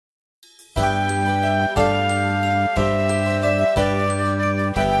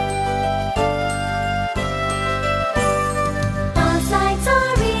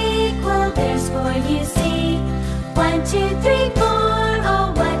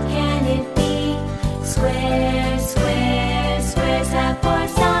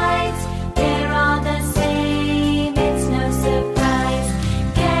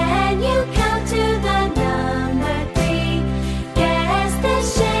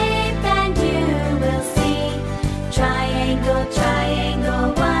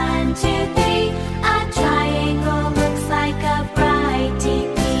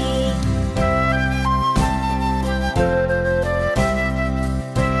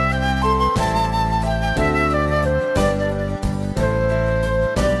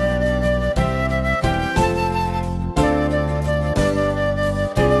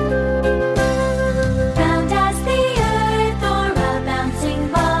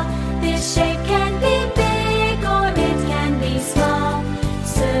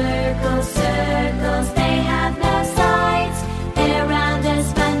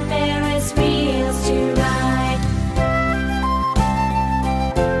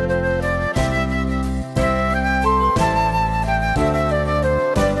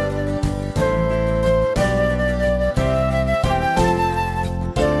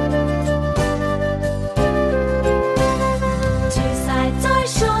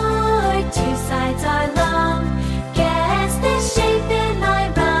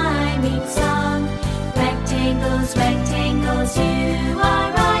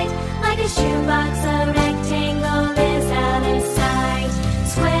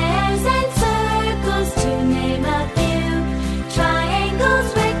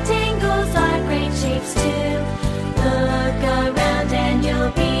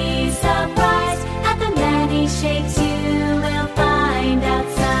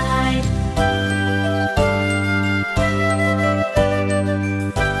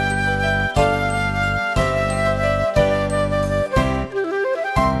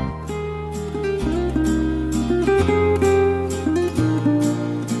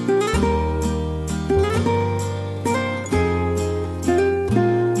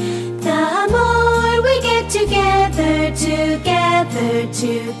together,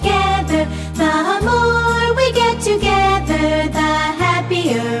 together. The more we get together, the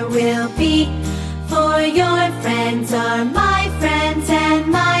happier we'll be. For your friends are my friends, and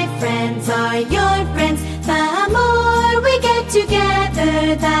my friends are your friends. The more we get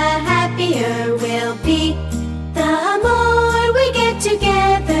together, the happier we'll be. The more we get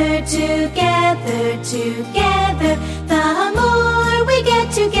together, together, together. The more we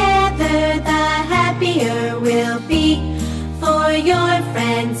get together, the happier we'll be. For your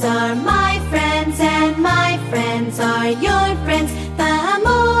friends are my friends, and my friends are your friends. The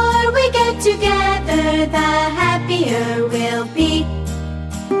more we get together, the happier we'll be.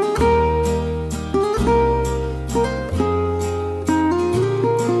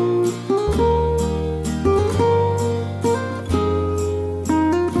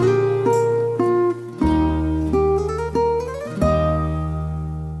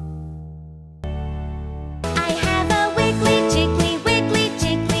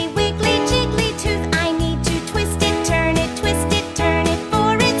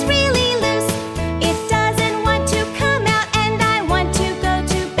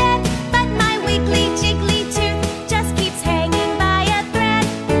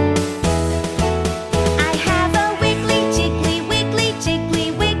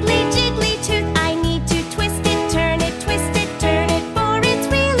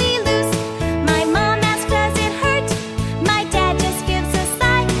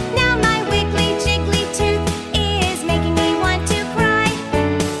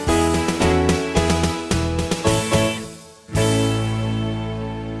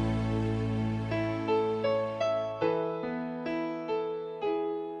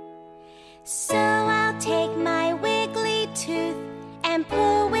 So I'll take my wiggly tooth and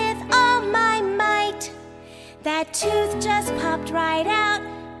pull with all my might. That tooth just popped right out.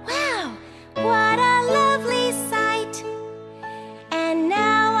 Wow, what a lovely sight. And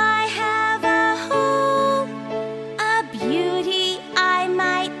now I have a hole, a beauty I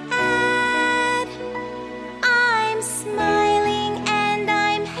might add. I'm smiling and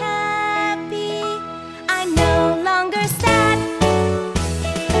I'm happy. I'm no longer sad.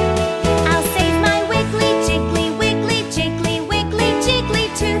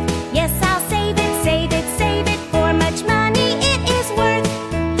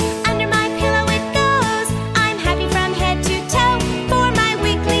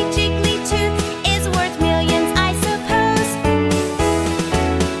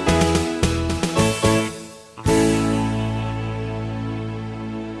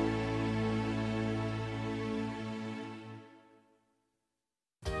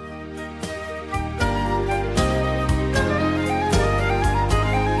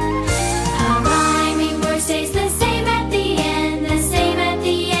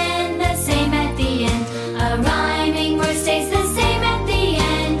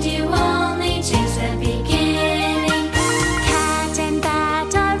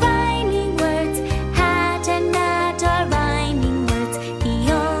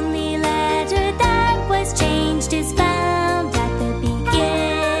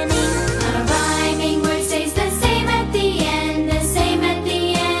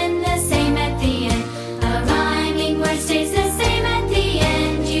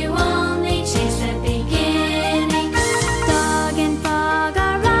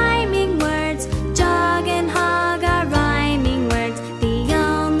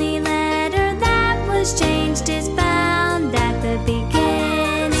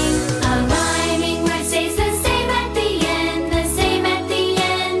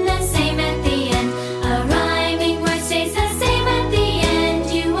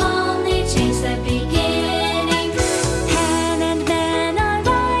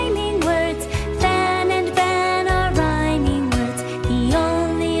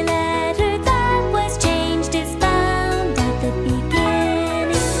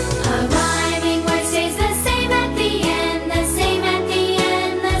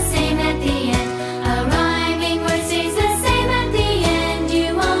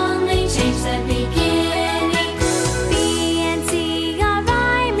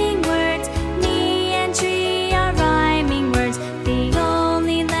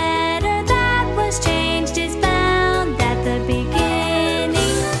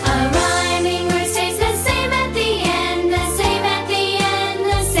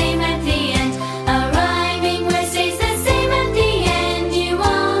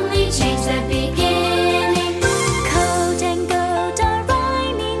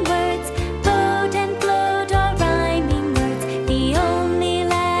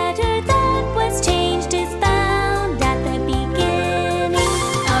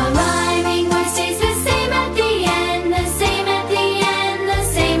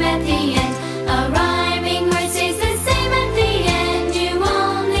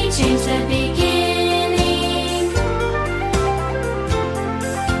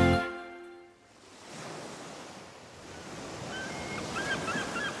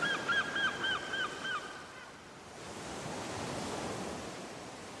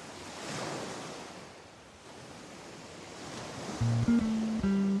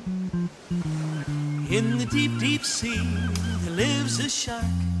 In the deep, deep sea, there lives a shark.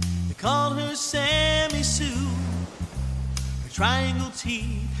 They call her Sammy Sue. Her triangle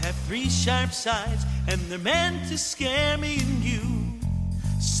teeth have 3 sharp sides, and they're meant to scare me and you.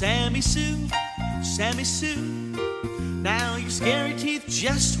 Sammy Sue, Sammy Sue, now your scary teeth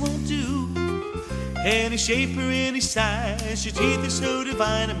just won't do. Any shape or any size, your teeth are so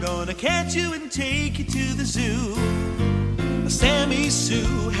divine, I'm gonna catch you and take you to the zoo. Sammy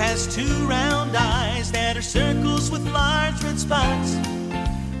Sue has 2 round eyes that are circles with large red spots.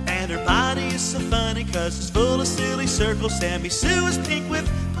 And her body is so funny 'cause it's full of silly circles. Sammy Sue is pink with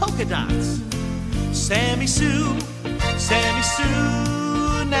polka dots. Sammy Sue, Sammy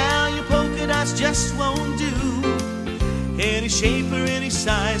Sue, now your polka dots just won't do. Any shape or any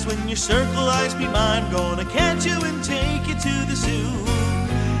size, when your circle eyes be mine, I'm gonna catch you and take you to the zoo.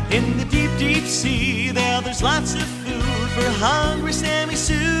 In the deep, deep sea, there's lots of food for hungry Sammy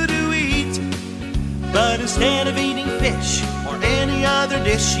Sue to eat. But instead of eating fish or any other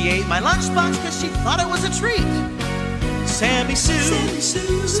dish, she ate my lunchbox 'cause she thought it was a treat. Sammy Sue, Sammy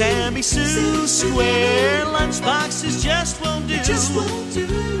Sue, Sammy Sue, square lunchboxes just won't do.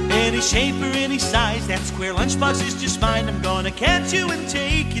 Any shape or any size, that square lunchbox is just mine. I'm gonna catch you and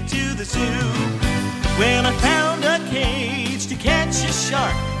take you to the zoo. Well, I found a cage to catch a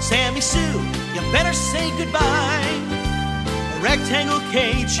shark. Sammy Sue, you better say goodbye. A rectangle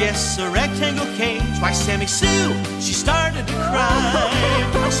cage, yes, a rectangle cage. Why, Sammy Sue, she started to cry.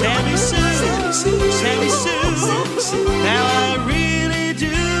 Sammy Sue, Sammy Sue, now I really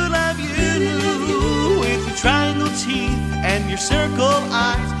do love you. With your triangle teeth and your circle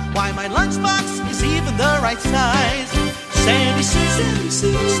eyes, why, my lunchbox is even the right size. Sammy Sue,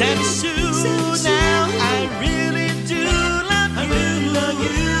 Sammy Sue, now I really do love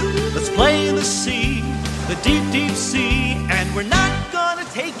you. Let's play in the sea, the deep, deep sea, and we're not gonna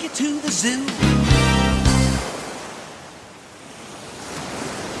take you to the zoo.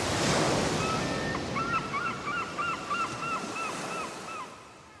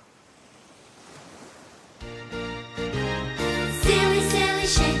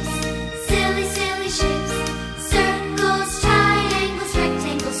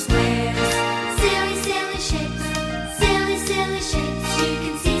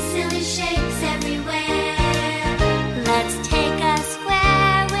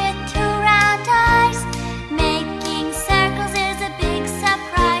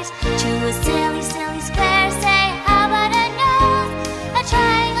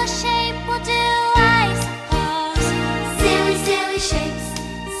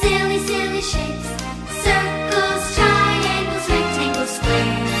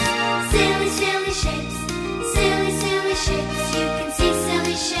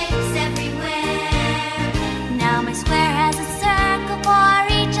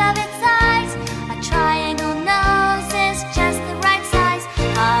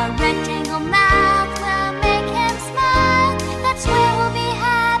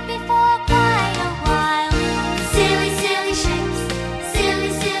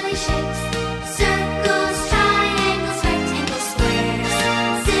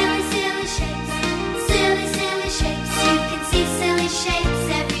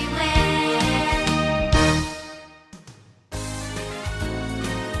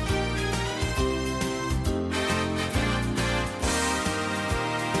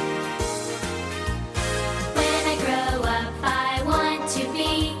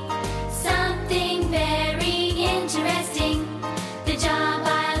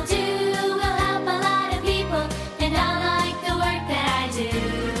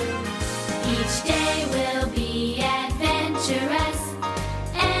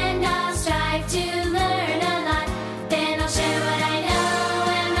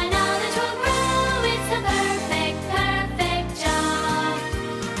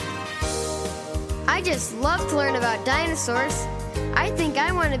 Dinosaurs. I think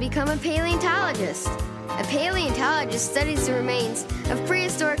I want to become a paleontologist. A paleontologist studies the remains of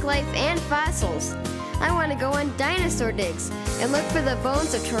prehistoric life and fossils. I want to go on dinosaur digs and look for the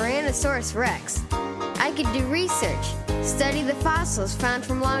bones of Tyrannosaurus rex. I could do research, study the fossils found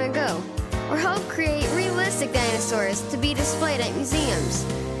from long ago, or help create realistic dinosaurs to be displayed at museums.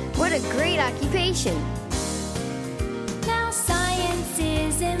 What a great occupation! Now science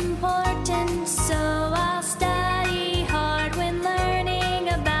is important, so I'll study hard when learning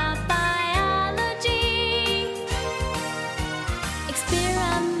about biology.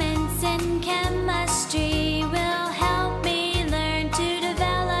 Experiments in chemistry will help me learn to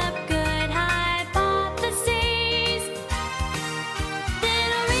develop good hypotheses. Then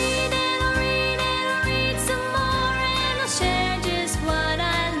I'll read and I'll read and I'll read some more, and I'll share just what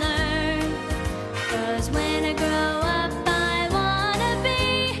I learned.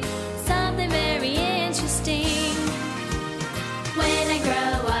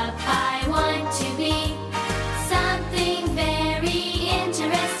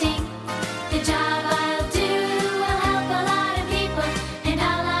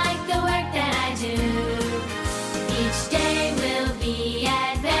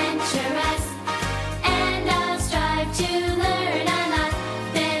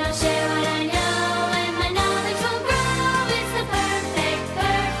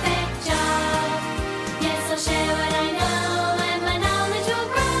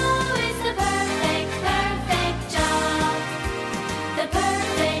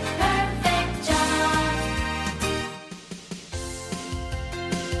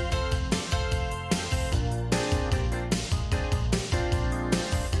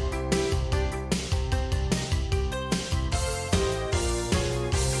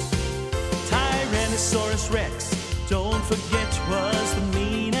 Tyrannosaurus Rex, don't forget, was the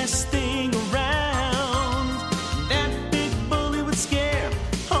meanest thing around. That big bully would scare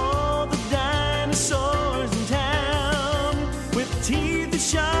all the dinosaurs in town. With teeth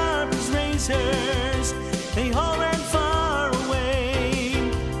as sharp as razors, they all ran far away.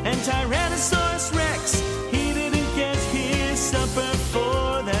 And Tyrannosaurus Rex, he didn't get his supper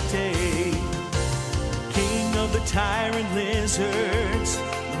for that day. King of the tyrant lizards,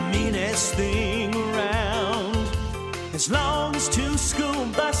 the meanest thing around. As long as 2 school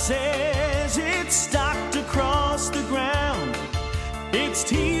buses it stalked across the ground. Its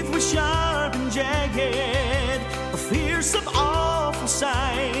teeth were sharp and jagged, a fearsome, awful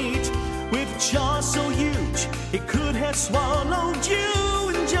sight. With jaws so huge it could have swallowed you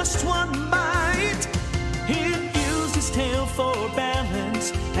in just one bite. It used its tail for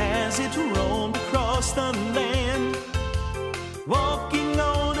balance as it roamed across the land. Walking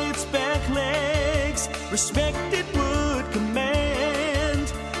on its back legs, respect it would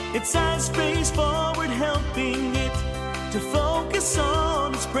command. Its eyes faced forward, helping it to focus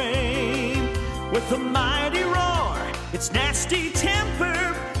on its prey. With a mighty roar, its nasty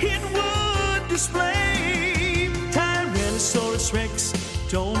temper it would display. Tyrannosaurus Rex,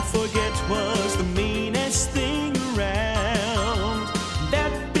 don't forget, was the meanest thing around.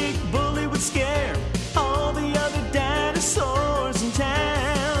 That big bully would scare all the other dinosaurs in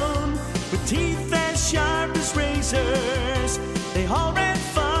town. With teeth as sharp as razors, they all ran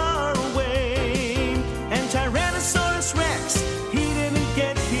far away. And Tyrannosaurus Rex, he didn't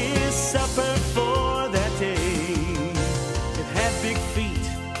get his supper for that day. It had big feet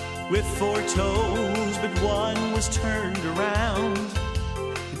with 4 toes, but one was turned around.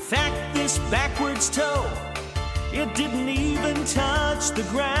 In fact, this backwards toe, it didn't even touch the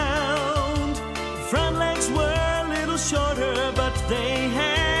ground. Front legs were a little shorter, but they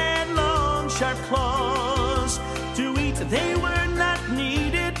had long, sharp claws. To eat, they were not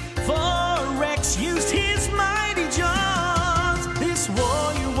needed, for Rex used his mighty jaws. This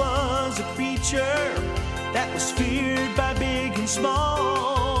warrior was a creature that was feared by big and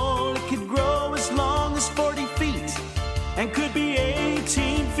small. It could grow as long as 40 feet and could be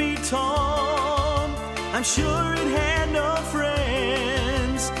 18 feet tall. I'm sure it had no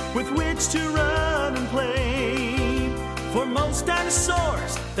friends with which to run and play. For most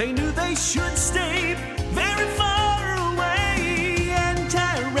dinosaurs, they knew they should stay very far away. And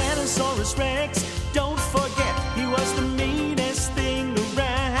Tyrannosaurus Rex, don't forget, he was the meanest thing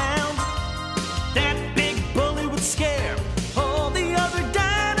around. That big bully would scare all the other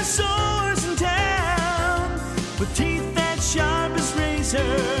dinosaurs in town. With teeth that sharp as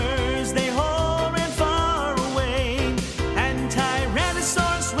razors, they all ran far away. And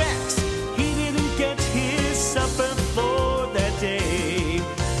Tyrannosaurus Rex, he didn't get his supper for that day.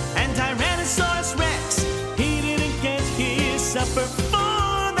 And Tyrannosaurus Rex, he didn't get his supper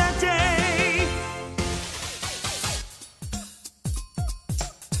for that day.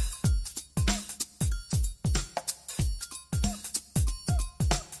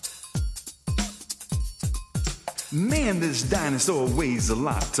 Man, this dinosaur weighs a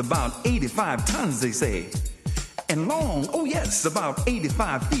lot, about 85 tons, they say. And long, oh yes, about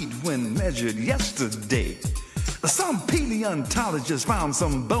 85 feet when measured yesterday. Some paleontologists found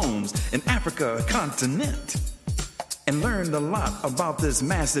some bones in Africa continent and learned a lot about this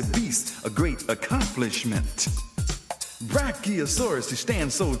massive beast, a great accomplishment. Brachiosaurus, who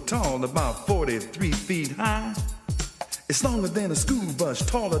stands so tall, about 43 feet high. It's longer than a school bus,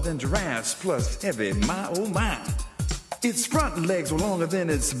 taller than giraffes, plus heavy, my oh my. Its front legs were longer than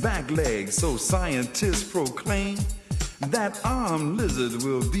its back legs, so scientists proclaim that armed lizard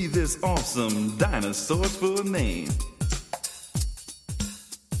will be this awesome dinosaur's full name.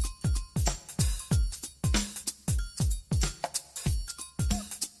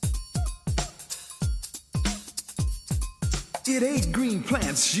 It ate green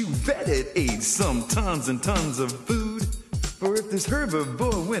plants, you bet it ate some tons and tons of food. For if this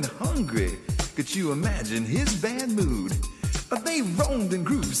herbivore went hungry, could you imagine his bad mood? But they roamed in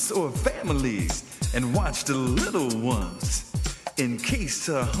groups or families and watched the little ones, in case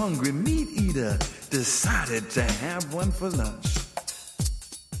a hungry meat eater decided to have one for lunch.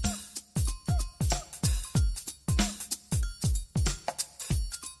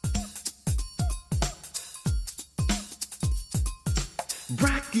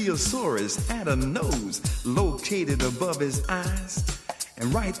 Brachiosaurus had a nose located above his eyes,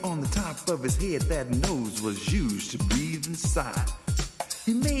 and right on the top of his head that nose was used to breathe inside.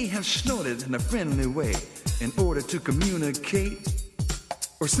 He may have snorted in a friendly way in order to communicate,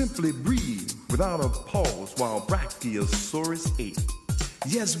 or simply breathe without a pause while Brachiosaurus ate.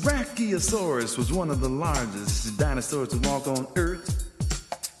 Yes, Brachiosaurus was one of the largest dinosaurs to walk on Earth.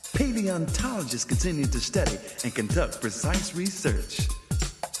 Paleontologists continue to study and conduct precise research.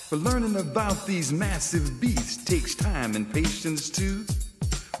 But learning about these massive beasts takes time and patience too.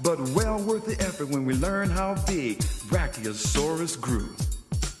 But well worth the effort when we learn how big Brachiosaurus grew.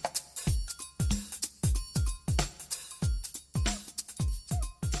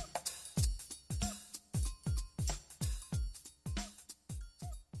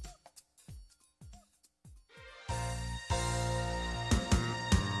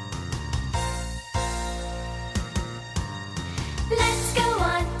 Let's go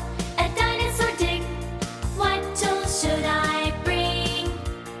on a dinosaur dig. What tools should I bring?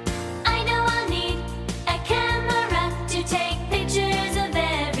 I know I'll need a camera to take pictures of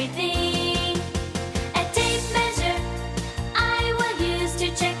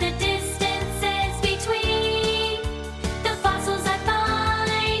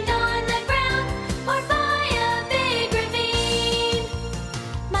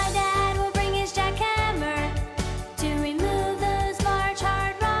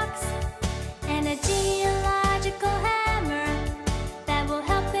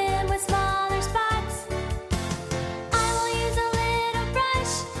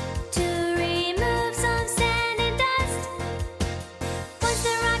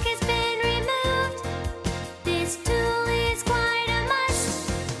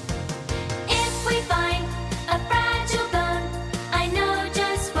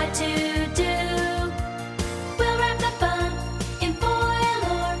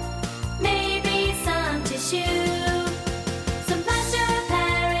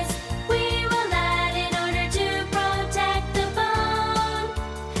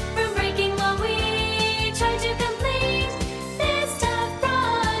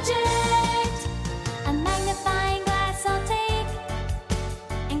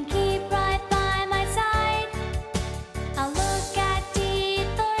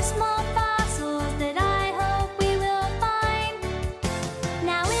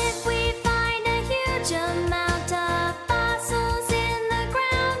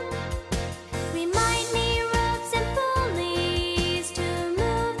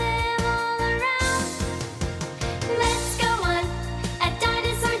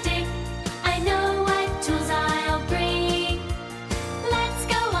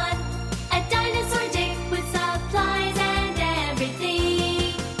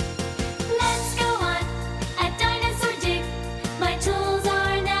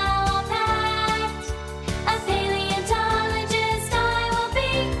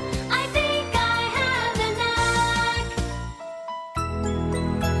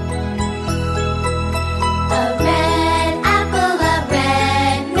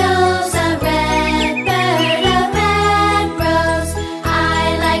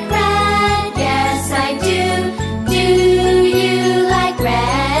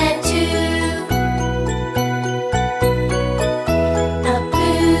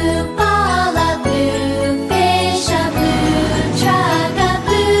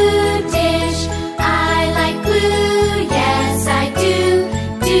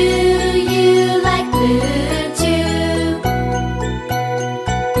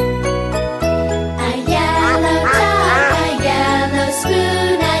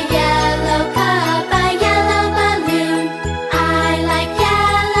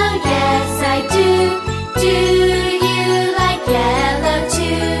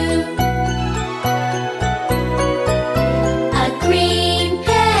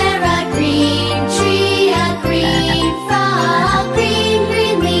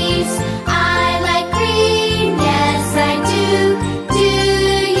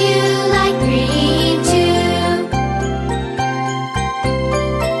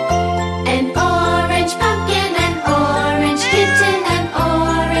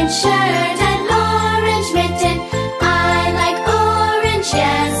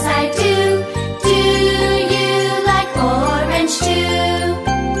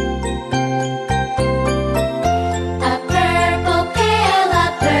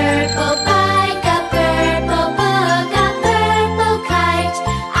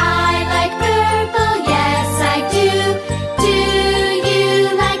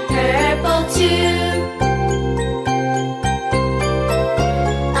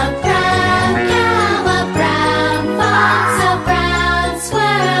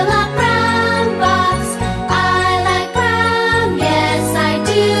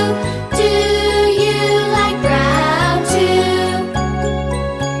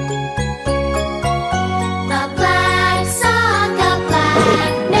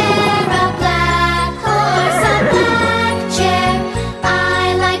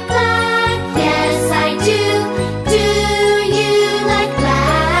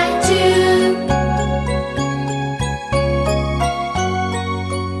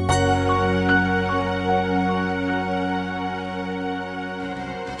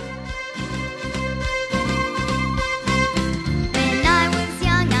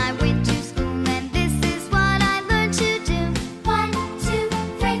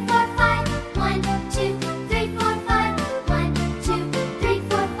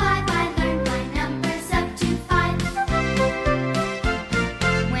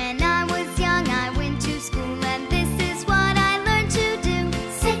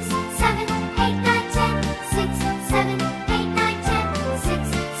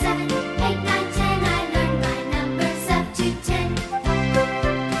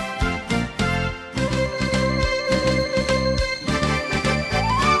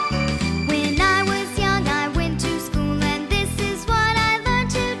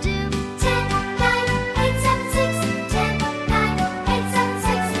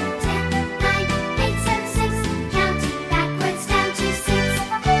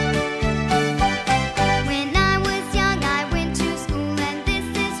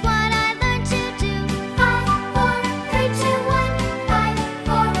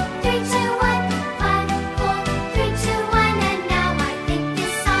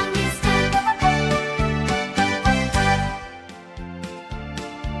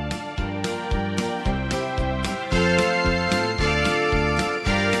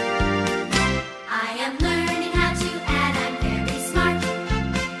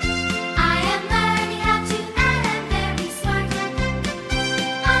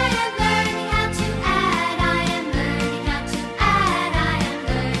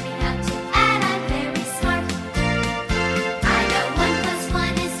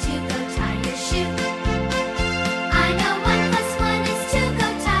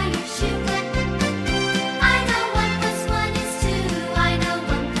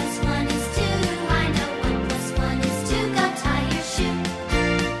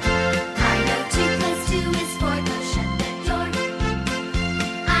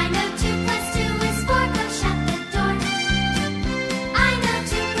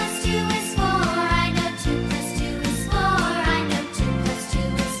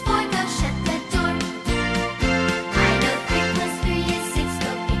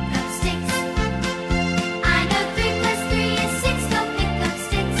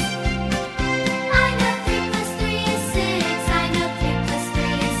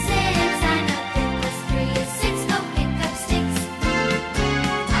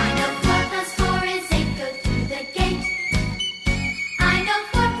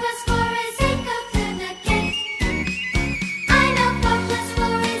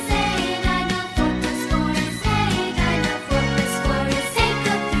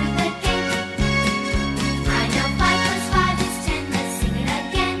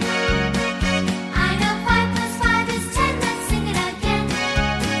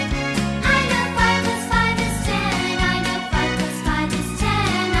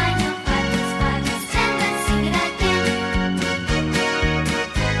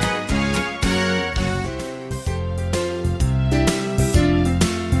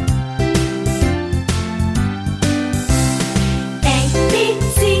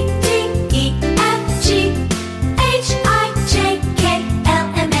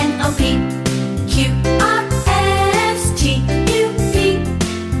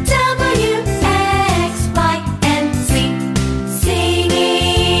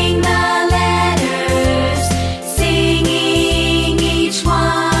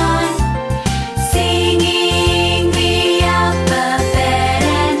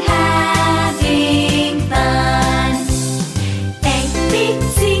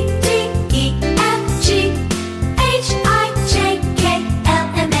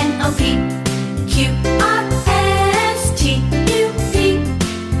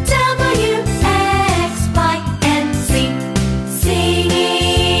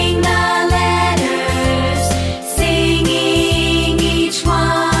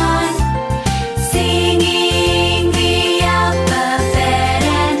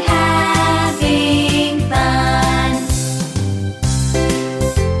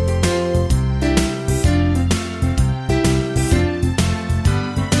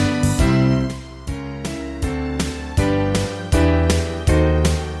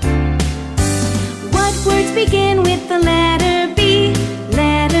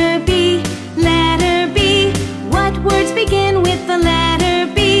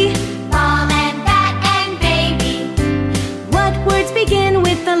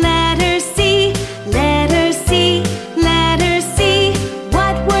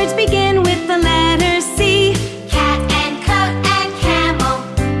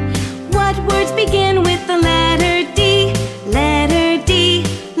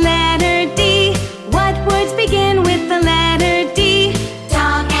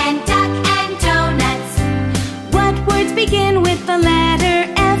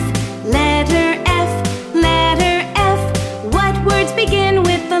begin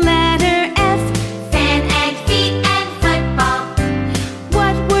with the letter F? Fan, egg, feet, and football.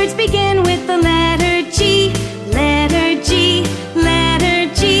 What words begin with the letter G? Letter G,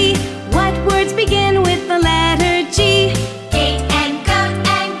 letter G. What words begin with the letter G? Gate and goat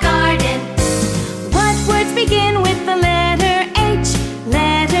and garden. What words begin with the letter H?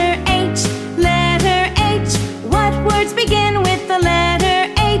 Letter H, letter H. What words begin with the letter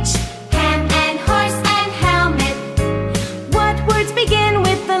H? Ham and horse and helmet. What words begin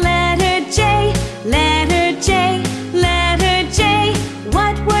with the letter J? Letter J, letter J.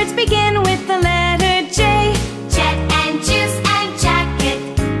 What words begin with the letter J? Jet and juice and jacket.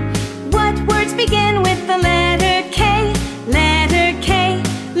 What words begin with the letter K? Letter K,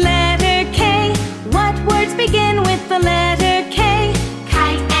 letter K. What words begin with the letter K?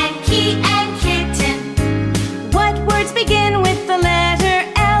 Kite and key and kitten. What words begin with the letter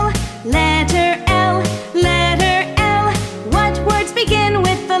L? Letter L, letter L. What words begin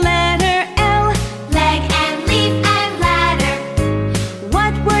with the letter L? Leg and leaf and ladder.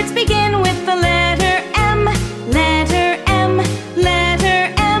 What words begin with the letter M? Letter M,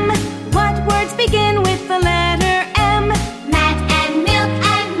 letter M. What words begin with the letter M? Mat and milk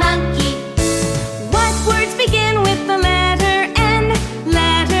and monkey. What words begin with the letter N?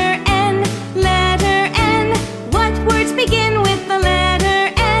 Letter N, letter N. What words begin with the letter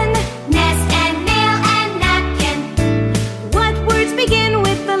N? Nest and nail and napkin. What words begin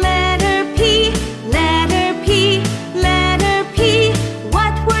with the letter P? Letter P, letter P.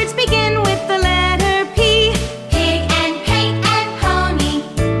 What words begin with the letter P? Pig and paint and pony.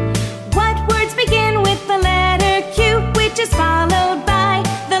 What words begin with the letter Q, which is followed by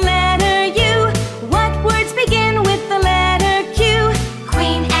the letter U? What words begin with the letter Q?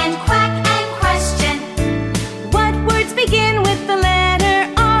 Queen and quack and question. What words begin with the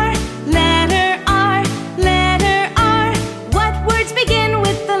letter R? Letter R, letter R. What words begin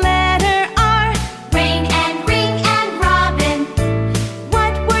with the letter R? Rain and ring and robin.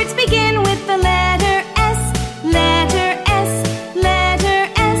 What words begin with the letter S? Letter S, letter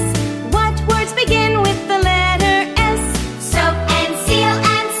S. What words begin with the letter S? Soap and seal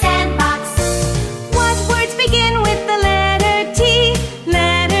and sandbox. What words begin with the letter T?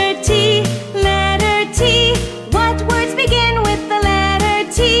 Letter T, letter T. What words begin with the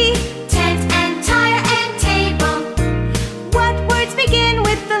letter T? Tent and tire and table. What words begin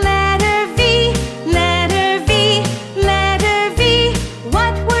with the letter V? Letter V, letter V.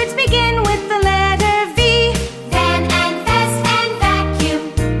 What words begin with the letter V? Van and vest and vacuum.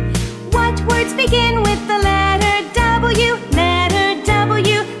 What words begin with the letter W? Letter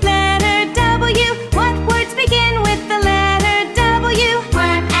W, letter W. What words begin with the letter W?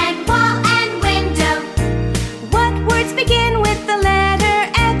 Worm and wall and window. What words begin with the letter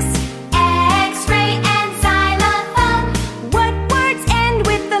X? X-ray and xylophone. What words end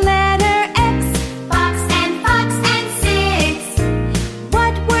with the letter X? Box and fox and six.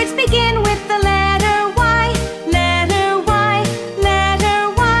 What words begin with the letter Y? Letter Y, letter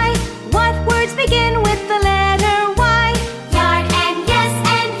Y. What words begin with the letter Y? Yard and yes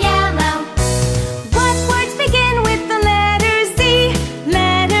and yellow. What words begin with the letter Z?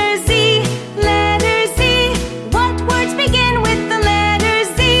 Letter Z, letter Z. What words begin with the letter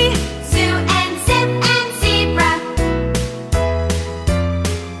Z? Zoo and zip and zebra.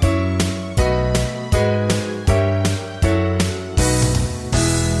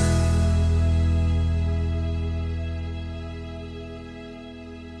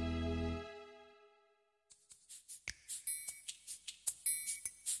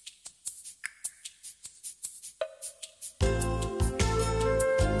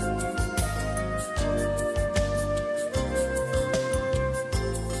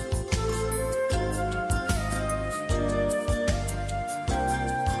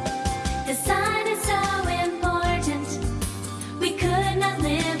 The sun is so important. We could not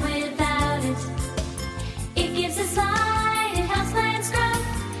live without it. It gives us light, it helps plants grow.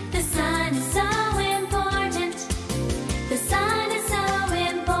 The sun is so important. The sun is so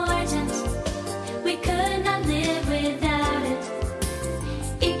important. We could not live without it.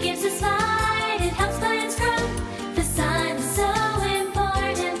 It gives us light, it helps plants grow. The sun is so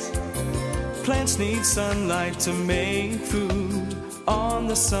important. Plants need sunlight to make food. On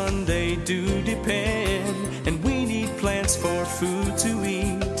the sun they do depend, and we need plants for food to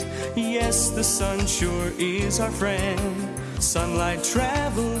eat. Yes, the sun sure is our friend. Sunlight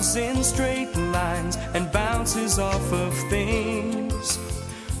travels in straight lines and bounces off of things.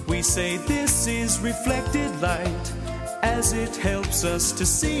 We say this is reflected light, as it helps us to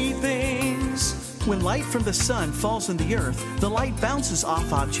see things. When light from the sun falls on the earth, the light bounces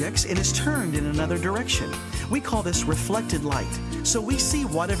off objects and is turned in another direction. We call this reflected light. So we see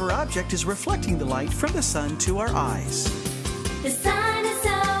whatever object is reflecting the light from the sun to our eyes. The sun is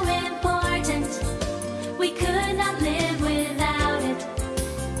so important, we could not live without it.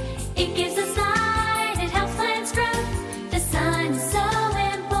 It gives us light, it helps plants grow. The sun is so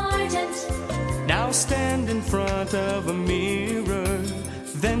important. Now stand in front of a mirror,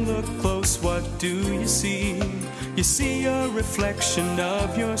 then look close, what do you see? You see a reflection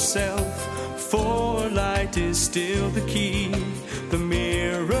of yourself, for light is still the key. The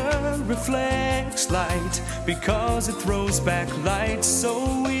mirror reflects light because it throws back light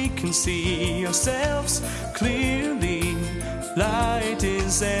so we can see ourselves clearly. Light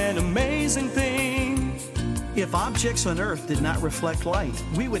is an amazing thing. If objects on Earth did not reflect light,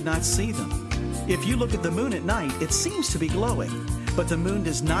 we would not see them. If you look at the moon at night, it seems to be glowing, but the moon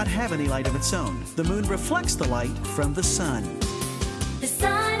does not have any light of its own. The moon reflects the light from the sun. The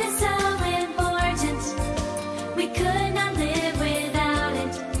sun is so important, we could not live without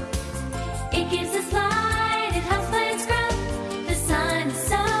it. It gives us light, it helps plants grow. The sun is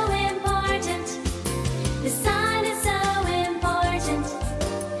so important. The sun is so important,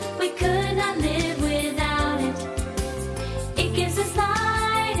 we could not live without it. It gives us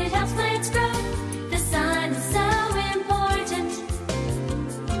light, it helps plants grow. The sun is so important.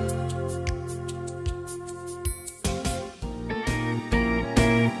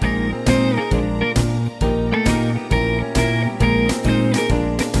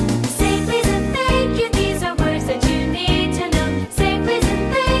 Say please and thank you, these are words that you need to know. Say please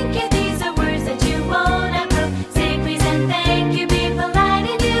and thank you, these are words that you won't outgrow. Say please and thank you, be polite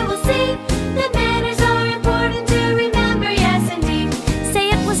and you will see that manners are important to remember, yes indeed. Say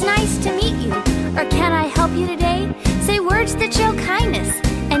it was nice to meet you, or can I help you today? Say words that show kindness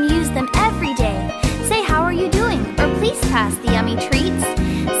and use them every day. Say how are you doing, or please pass the yummy treats.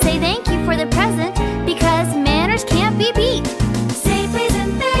 Say thank you for the present because manners can't be beat. Say please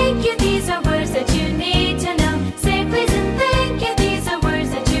and thank you, these are words that you need to know. Say please and thank you, these are words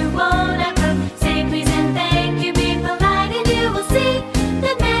that you won't outgrow. Say please and thank you, be polite and you will see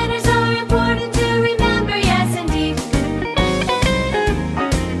that manners are important to remember, yes indeed.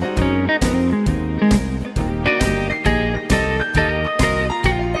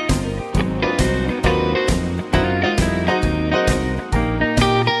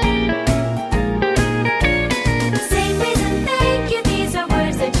 Say please and thank you, these are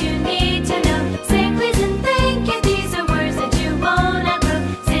words that you need to know. Say please and thank you, these are words that you won't outgrow.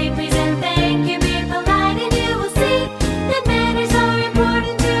 Say please and thank you, be polite and you will see that manners are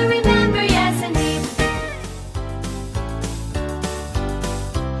important to remember, yes indeed.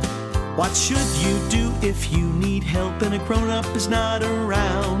 What should you do if you need help and a grown-up is not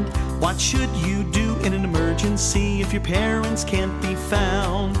around? What should you do in an emergency if your parents can't be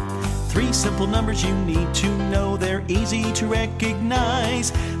found? 3 simple numbers you need to know, they're easy to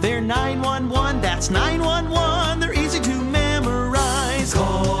recognize. They're 911, that's 911, they're easy to memorize.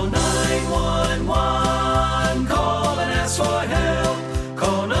 Call 911, call and ask for help.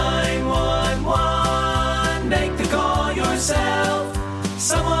 Call 911, make the call yourself.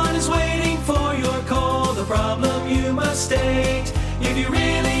 Someone is waiting for your call, the problem you must state. If you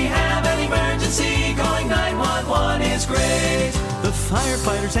really have an emergency, calling 911 is great. The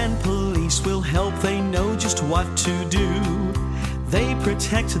firefighters and police will help, they know just what to do. They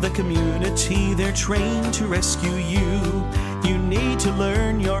protect the community, they're trained to rescue you. You need to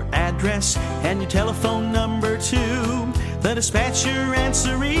learn your address and your telephone number too. The dispatcher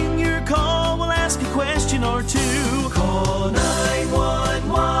answering your call will ask a question or two. Call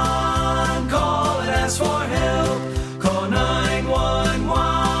 911, call and ask for help. Call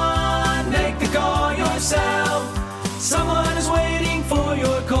 911, make the call yourself. Someone is waiting for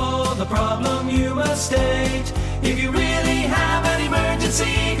your call, the problem you must state. If you really have an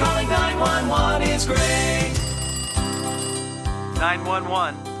emergency, calling 911 is great.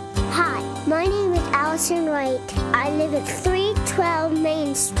 911. Hi, my name is Allison Wright. I live at 312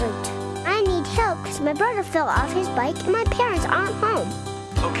 Main Street. I need help because my brother fell off his bike and my parents aren't home.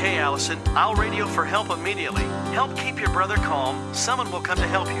 Okay, Allison, I'll radio for help immediately. Help keep your brother calm. Someone will come to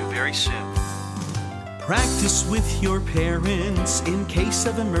help you very soon. Practice with your parents in case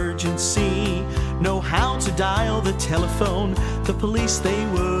of emergency. Know how to dial the telephone. The police, they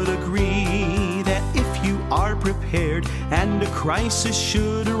would agree that if you are prepared and a crisis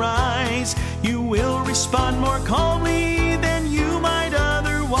should arise, you will respond more calmly than you might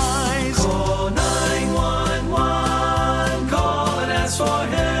otherwise. Call 911, call and ask for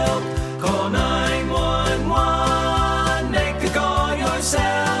help. Call 911, make the call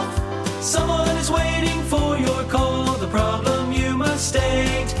yourself. Someone is waiting for your call, the problem you must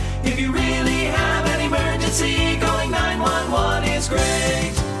state. If you really have an emergency,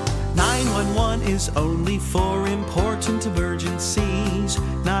 911 is only for important emergencies,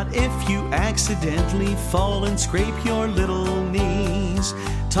 not if you accidentally fall and scrape your little knees.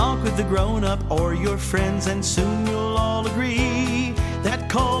 Talk with the grown-up or your friends and soon you'll all agree that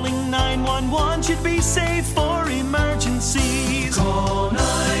calling 911 should be safe for emergencies. Call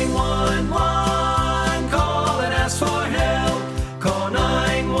 911, call and ask for help. Call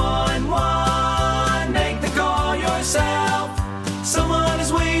 911, make the call yourself. Someone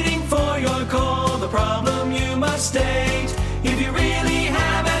is waiting for your call, the problem you must state. If you really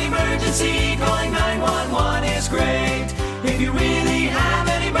have an emergency, calling 911 is great. If you really have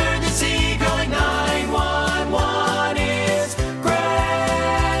an emergency, calling 911 is great.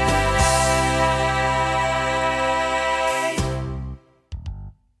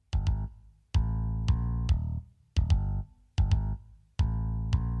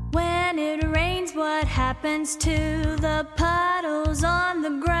 When it rains, what happens to the puddles on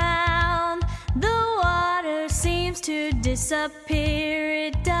the ground? The water seems to disappear,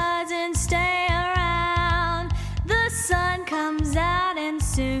 it doesn't stay around. The sun comes out and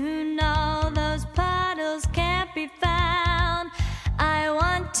soon all those puddles can't be found. I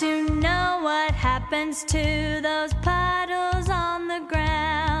want to know what happens to those puddles on the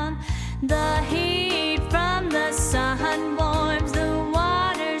ground. The heat from the sun warms the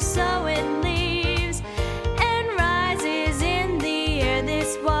water so it leaves and rises in the air.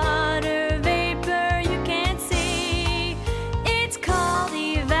 This water vapor you can't see. It's called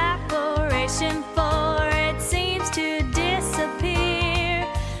evaporation, for it seems to disappear.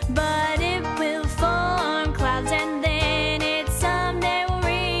 But it will form clouds and then it someday will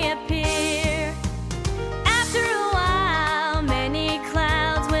reappear. After a while, many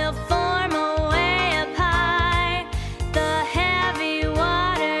clouds will form away up high. The heavy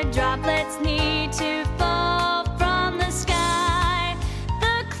water droplets need to fall from the sky.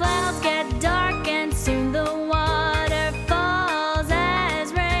 The clouds get dark and soon the water falls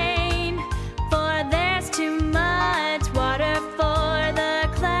as rain. For there's too much water for the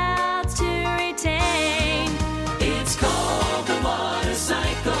clouds to retain. It's called the water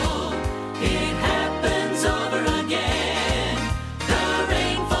cycle. It happens over again. The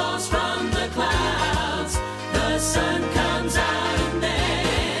rain falls from the clouds. The sun comes out and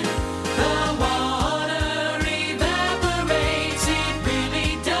then the water evaporates. It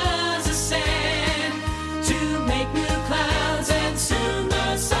really does ascend to make new clouds, and soon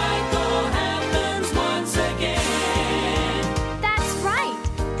the cycle happens once again. That's right.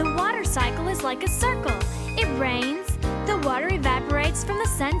 The water cycle is like a circle. It rains, the water evaporates from the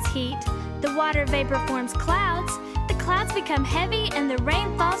sun's heat, the water vapor forms clouds, the clouds become heavy, and the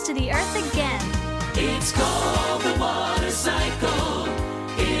rain falls to the earth again. It's called the water cycle.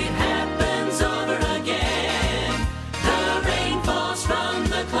 It happens over again. The rain falls from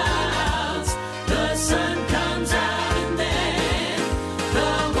the clouds. The sun comes out and then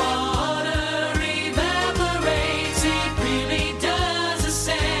the water evaporates. It really does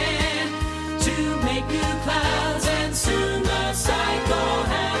ascend to make new clouds, and soon the cycle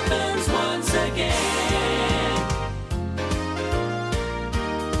happens once again.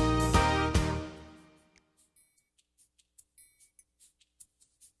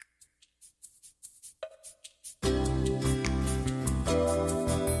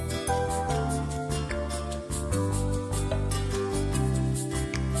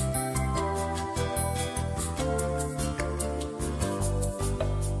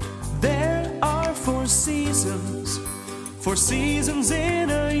 There are four seasons in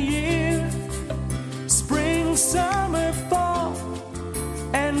a year: spring, summer, fall,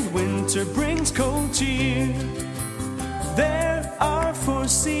 and winter brings cold cheer. There are four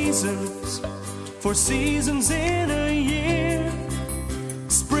seasons in a year: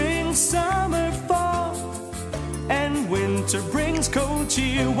 spring, summer, fall, and winter brings cold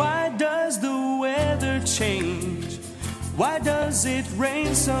cheer. Why does the weather change? Why does it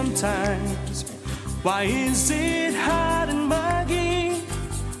rain sometimes? Why is it hot and muggy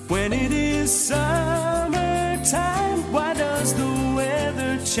when it is summertime? Why does the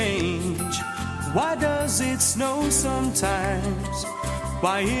weather change? Why does it snow sometimes?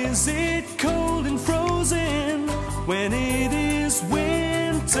 Why is it cold and frozen when it is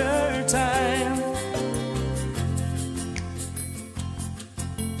winter time?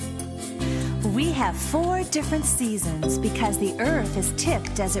 We have 4 different seasons because the Earth is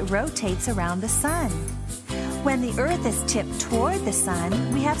tipped as it rotates around the sun. When the Earth is tipped toward the sun,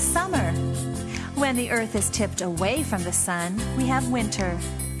 we have summer. When the Earth is tipped away from the sun, we have winter.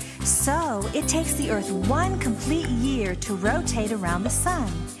 So it takes the Earth 1 complete year to rotate around the sun.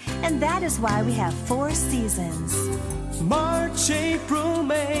 And that is why we have 4 seasons. March, April,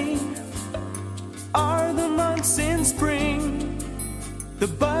 May, The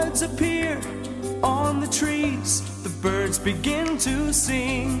buds appear on the trees, the birds begin to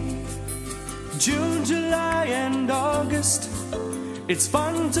sing. June, July, and August, it's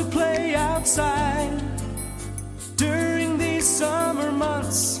fun to play outside. During these summer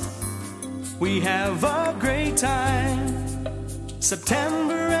months, we have a great time.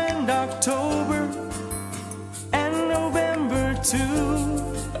 September and October, and November too.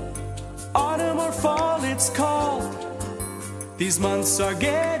 Autumn or fall, it's called. These months are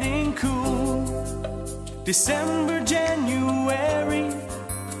getting cool. December, January,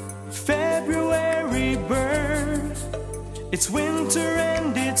 February bird. It's winter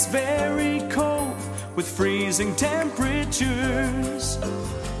and it's very cold, with freezing temperatures.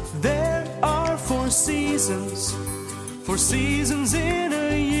 There are four seasons in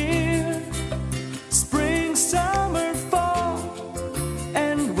a year. Spring, summer, fall,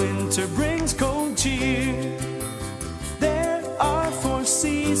 and winter brings cold cheer. There are four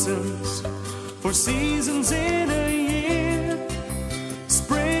seasons in a year.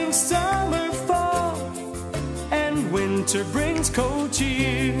 Spring, summer, fall, and winter brings cold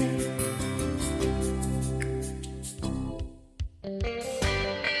cheer.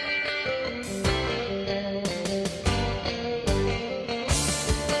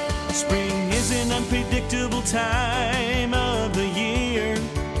 Spring is an unpredictable time of the year.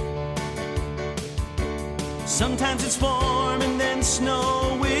 Sometimes it's warm and then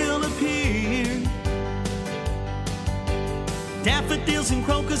snow will appear. Daffodils and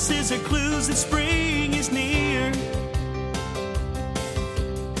crocuses are clues that spring is near.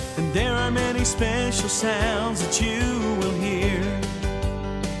 And there are many special sounds that you will hear.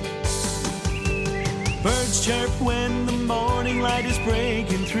 Birds chirp when the morning light is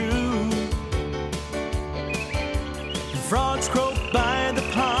breaking through. Frogs croak by the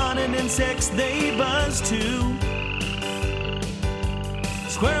pond and insects they buzz too.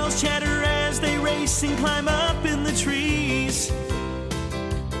 Squirrels chatter as they race and climb up in the trees.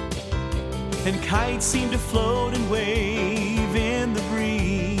 And kites seem to float and wave in the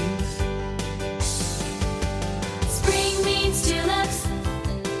breeze. Spring means tulips.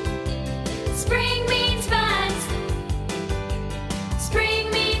 Spring means buds. Spring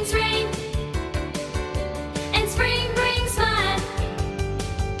means rain. And spring brings fun.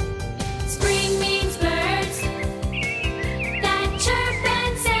 Spring means birds that chirp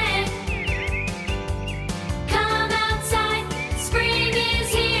and sing. Come outside, spring is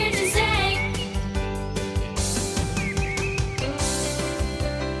here to stay.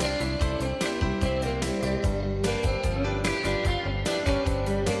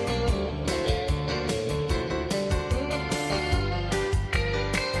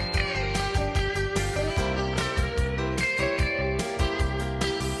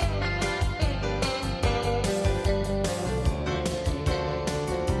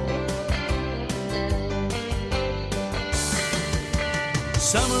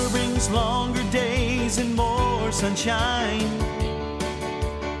 Summer brings longer days and more sunshine.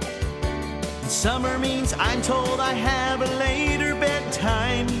 Summer means I'm told I have a later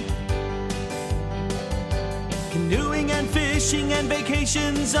bedtime. Canoeing and fishing and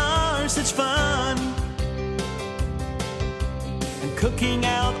vacations are such fun. And cooking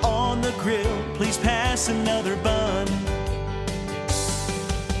out on the grill, please pass another bun.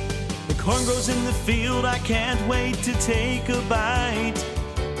 The corn grows in the field, I can't wait to take a bite.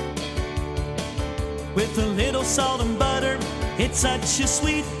 With a little salt and butter, it's such a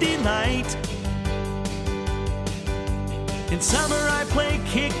sweet delight. In summer I play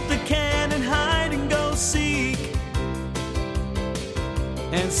kick the can and hide and go seek,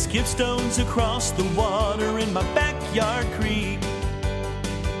 and skip stones across the water in my backyard creek.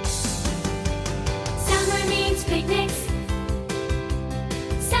 Summer means picnics.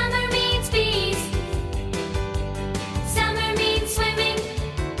 Summer means bees. Summer means swimming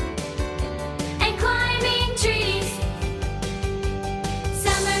and climbing trees.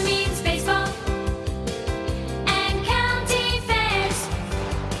 Summer means baseball and county fairs.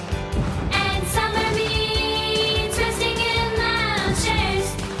 And summer means resting in lounge chairs.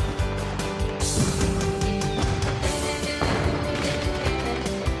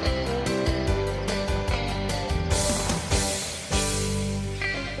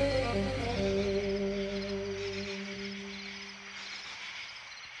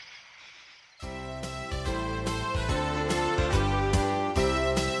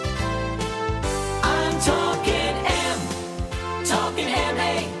 I'm talking M, talking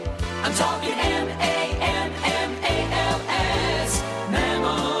M-A. I'm talking M-A-M-M-A-L-S.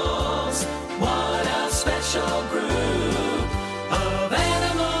 Mammals, what a special group of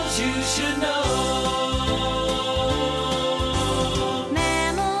animals you should know.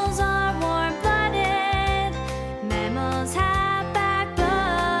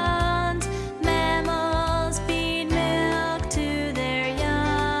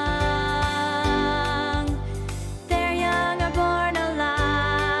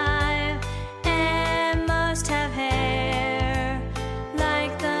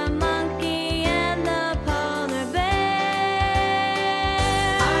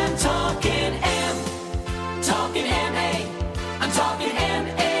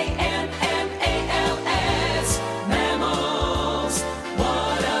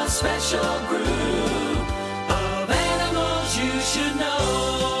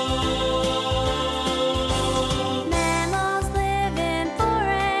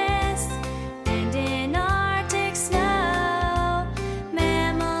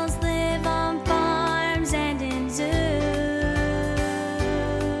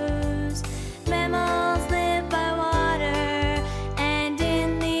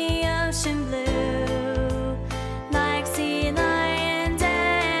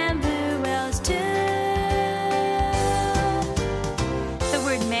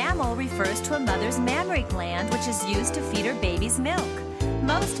 word mammal refers to a mother's mammary gland, which is used to feed her baby's milk.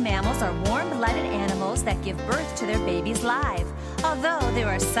 Most mammals are warm-blooded animals that give birth to their babies live, although there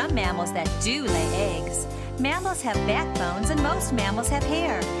are some mammals that do lay eggs. Mammals have backbones and most mammals have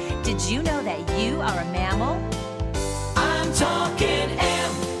hair. Did you know that you are a mammal? I'm talking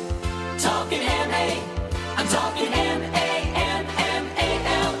M, talking M-A. I'm talking M-A-M-M-A-L-S.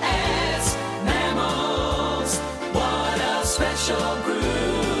 Mammals, what a special